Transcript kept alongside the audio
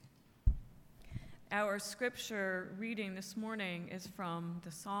Our scripture reading this morning is from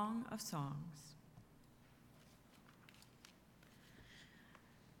the Song of Songs.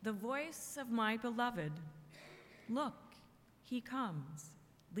 The voice of my beloved, look, he comes,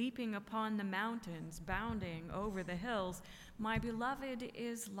 leaping upon the mountains, bounding over the hills. My beloved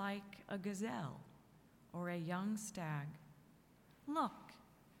is like a gazelle or a young stag. Look,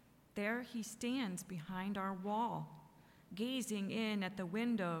 there he stands behind our wall, gazing in at the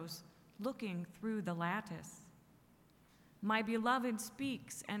windows, looking through the lattice. My beloved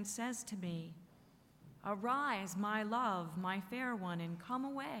speaks and says to me, arise, my love, my fair one, and come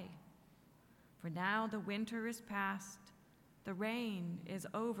away. For now the winter is past, the rain is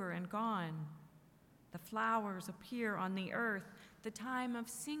over and gone. The flowers appear on the earth, the time of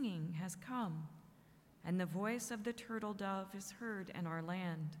singing has come, and the voice of the turtle dove is heard in our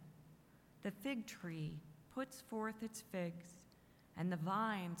land. The fig tree puts forth its figs, and the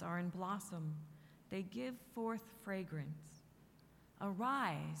vines are in blossom, they give forth fragrance.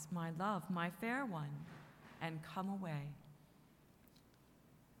 Arise, my love, my fair one, and come away.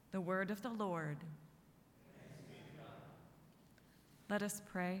 The word of the Lord. Thanks be to God. Let us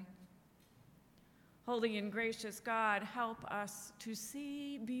pray. Holy and gracious God, help us to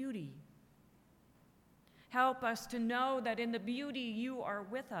see beauty. Help us to know that in the beauty you are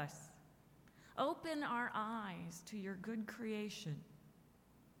with us. Open our eyes to your good creation.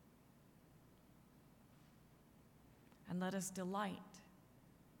 And let us delight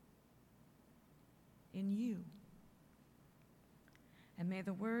in you. And may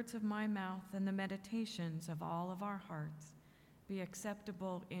the words of my mouth and the meditations of all of our hearts be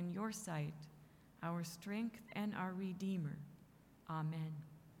acceptable in your sight, our strength and our Redeemer. Amen.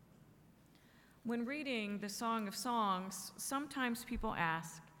 When reading the Song of Songs, sometimes people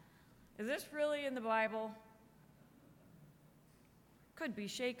ask, is this really in the Bible? Could be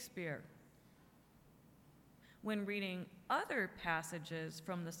Shakespeare. When reading other passages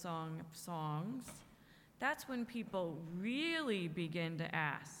from the Song of Songs, that's when people really begin to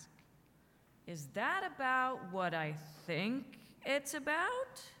ask, is that about what I think it's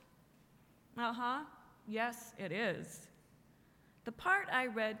about? Yes, it is. The part I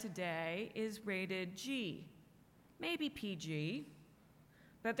read today is rated G, maybe PG,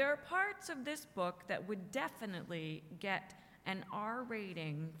 but there are parts of this book that would definitely get an R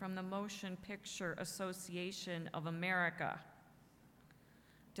rating from the Motion Picture Association of America.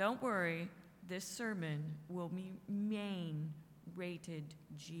 Don't worry, this sermon will remain rated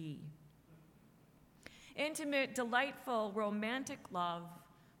G. Intimate, delightful, romantic love,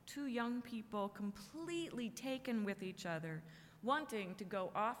 two young people completely taken with each other, wanting to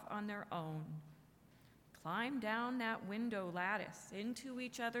go off on their own. Climb down that window lattice into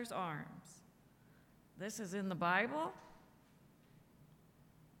each other's arms. This is in the Bible?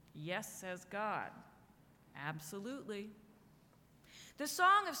 Yes, says God. Absolutely. The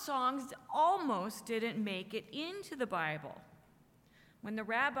Song of Songs almost didn't make it into the Bible. When the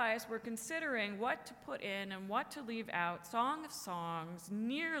rabbis were considering what to put in and what to leave out, Song of Songs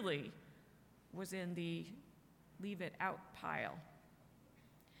nearly was in the leave it out pile.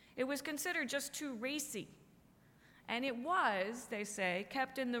 It was considered just too racy, and it was, they say,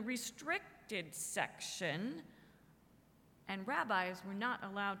 kept in the restricted section, and rabbis were not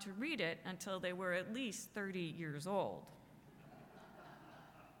allowed to read it until they were at least 30 years old.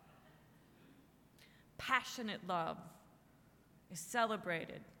 Passionate love is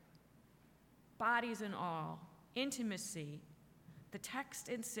celebrated, bodies and all, intimacy. The text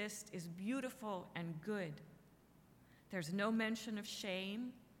insists is beautiful and good. There's no mention of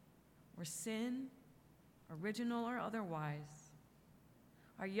shame or sin, original or otherwise.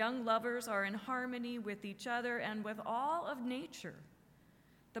 Our young lovers are in harmony with each other and with all of nature.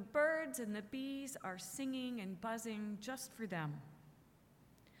 The birds and the bees are singing and buzzing just for them.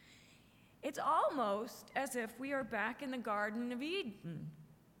 It's almost as if we are back in the Garden of Eden.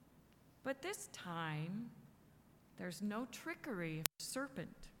 But this time, there's no trickery of the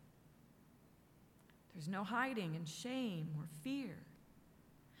serpent. There's no hiding in shame or fear.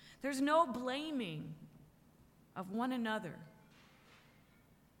 There's no blaming of one another.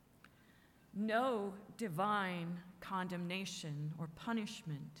 No divine condemnation or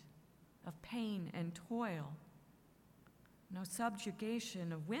punishment of pain and toil. No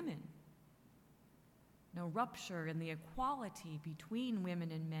subjugation of women. No rupture in the equality between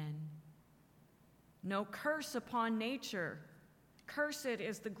women and men. No curse upon nature. Cursed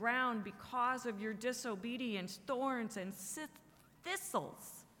is the ground because of your disobedience, thorns and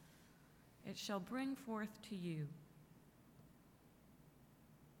thistles it shall bring forth to you.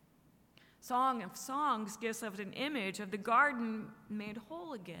 Song of Songs gives us an image of the garden made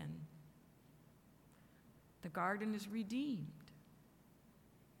whole again. The garden is redeemed.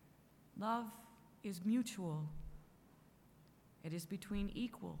 Love is mutual. It is between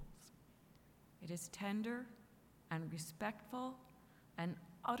equals. It is tender and respectful and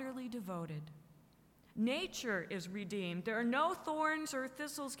utterly devoted. Nature is redeemed. There are no thorns or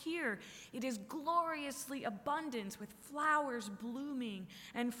thistles here. It is gloriously abundant with flowers blooming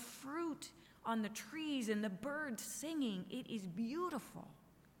and fruit on the trees and the birds singing. It is beautiful.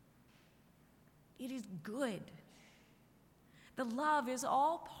 It is good. The love is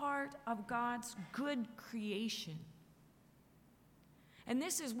all part of God's good creation. And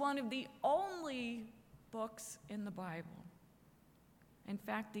this is one of the only books in the Bible. In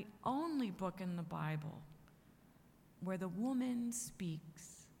fact, the only book in the Bible where the woman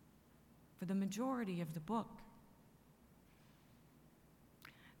speaks for the majority of the book.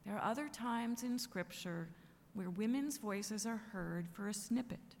 There are other times in Scripture where women's voices are heard for a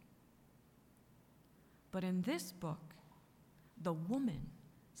snippet. But in this book, the woman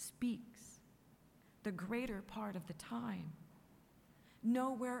speaks the greater part of the time.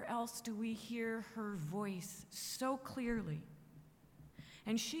 Nowhere else do we hear her voice so clearly.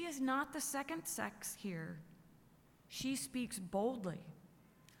 And she is not the second sex here. She speaks boldly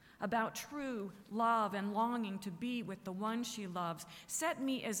about true love and longing to be with the one she loves. Set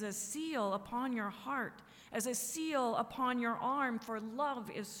me as a seal upon your heart, as a seal upon your arm, for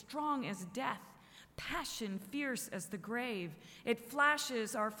love is strong as death, passion fierce as the grave. It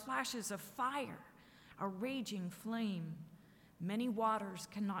flashes are flashes of fire, a raging flame. Many waters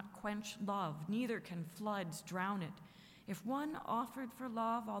cannot quench love, neither can floods drown it. If one offered for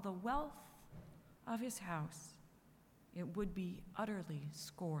love all the wealth of his house, it would be utterly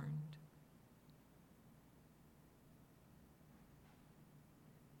scorned.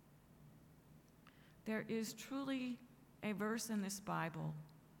 There is truly a verse in this Bible,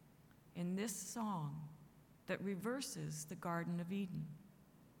 in this song, that reverses the Garden of Eden.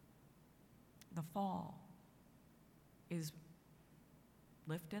 The fall is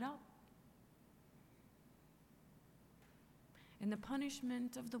lifted up. In the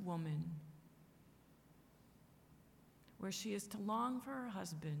punishment of the woman, where she is to long for her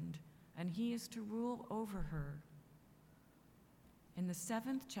husband and he is to rule over her, in the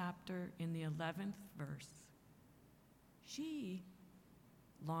 7th chapter, in the 11th verse, she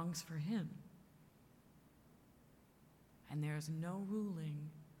longs for him. And there is no ruling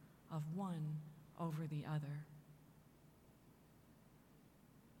of one over the other.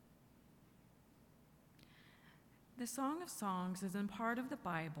 The Song of Songs is in part of the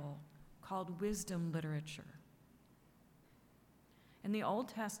Bible called wisdom literature. In the Old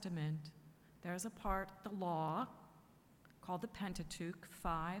Testament, there's a part, the law, called the Pentateuch,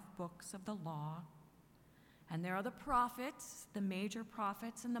 5 books of the law. And there are the prophets, the major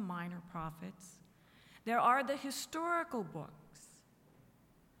prophets and the minor prophets. There are the historical books.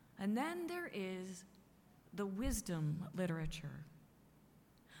 And then there is the wisdom literature,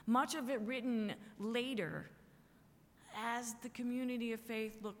 much of it written later as the community of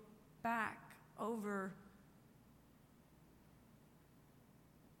faith looked back over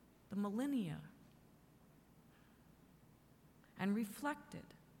the millennia and reflected.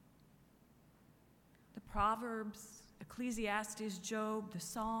 The Proverbs, Ecclesiastes, Job, the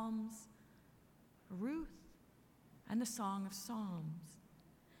Psalms, Ruth, and the Song of Psalms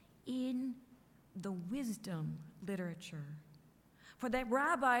in the wisdom literature. For the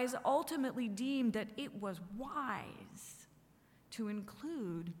rabbis ultimately deemed that it was wise to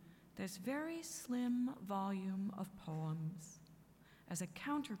include this very slim volume of poems as a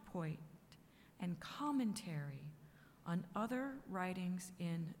counterpoint and commentary on other writings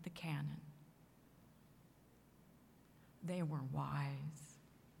in the canon. They were wise.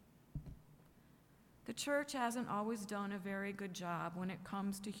 The church hasn't always done a very good job when it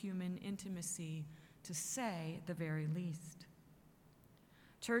comes to human intimacy, to say the very least.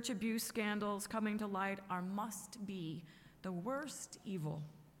 Church abuse scandals coming to light must be the worst evil.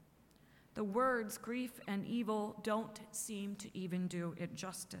 The words grief and evil don't seem to even do it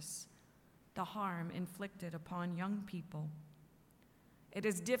justice, the harm inflicted upon young people. It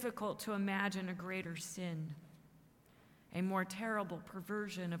is difficult to imagine a greater sin, a more terrible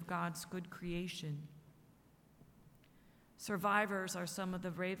perversion of God's good creation. Survivors are some of the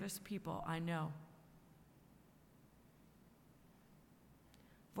bravest people I know.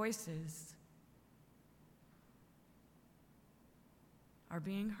 Voices are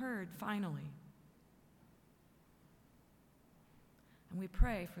being heard finally. And we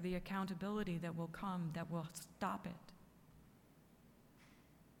pray for the accountability that will come, that will stop it.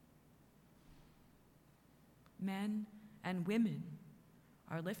 Men and women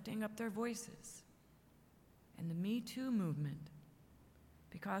are lifting up their voices. and the Me Too movement,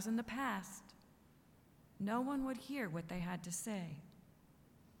 because in the past, no one would hear what they had to say.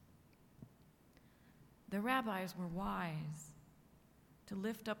 The rabbis were wise to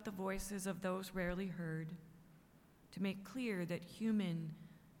lift up the voices of those rarely heard, to make clear that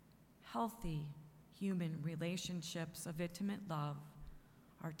healthy human relationships of intimate love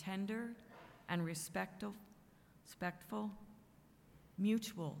are tender and respectful,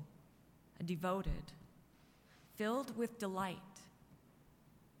 mutual, and devoted, filled with delight,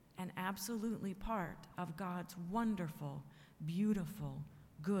 and absolutely part of God's wonderful, beautiful,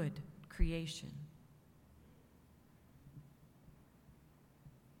 good creation.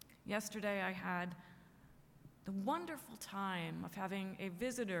 Yesterday I had the wonderful time of having a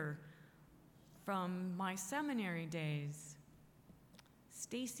visitor from my seminary days.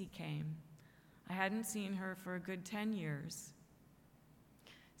 Stacy came. I hadn't seen her for a good 10 years.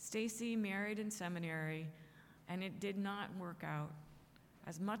 Stacy married in seminary, and it did not work out.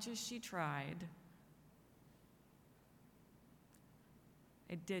 As much as she tried,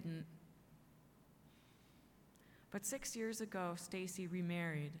 it didn't. But 6 years ago, Stacy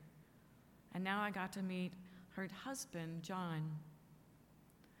remarried, and now I got to meet her husband, John.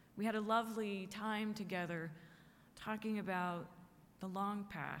 We had a lovely time together talking about the long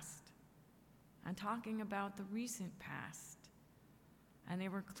past and talking about the recent past. And they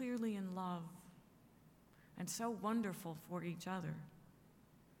were clearly in love and so wonderful for each other.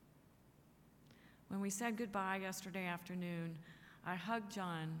 When we said goodbye yesterday afternoon, I hugged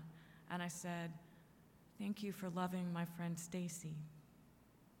John and I said, "Thank you for loving my friend Stacy."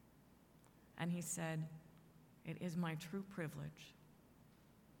 And he said, "It is my true privilege."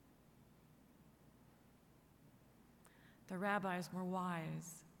 The rabbis were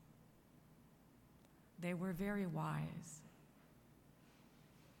wise. They were very wise.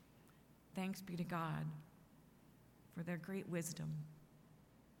 Thanks be to God for their great wisdom.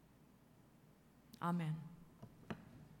 Amen.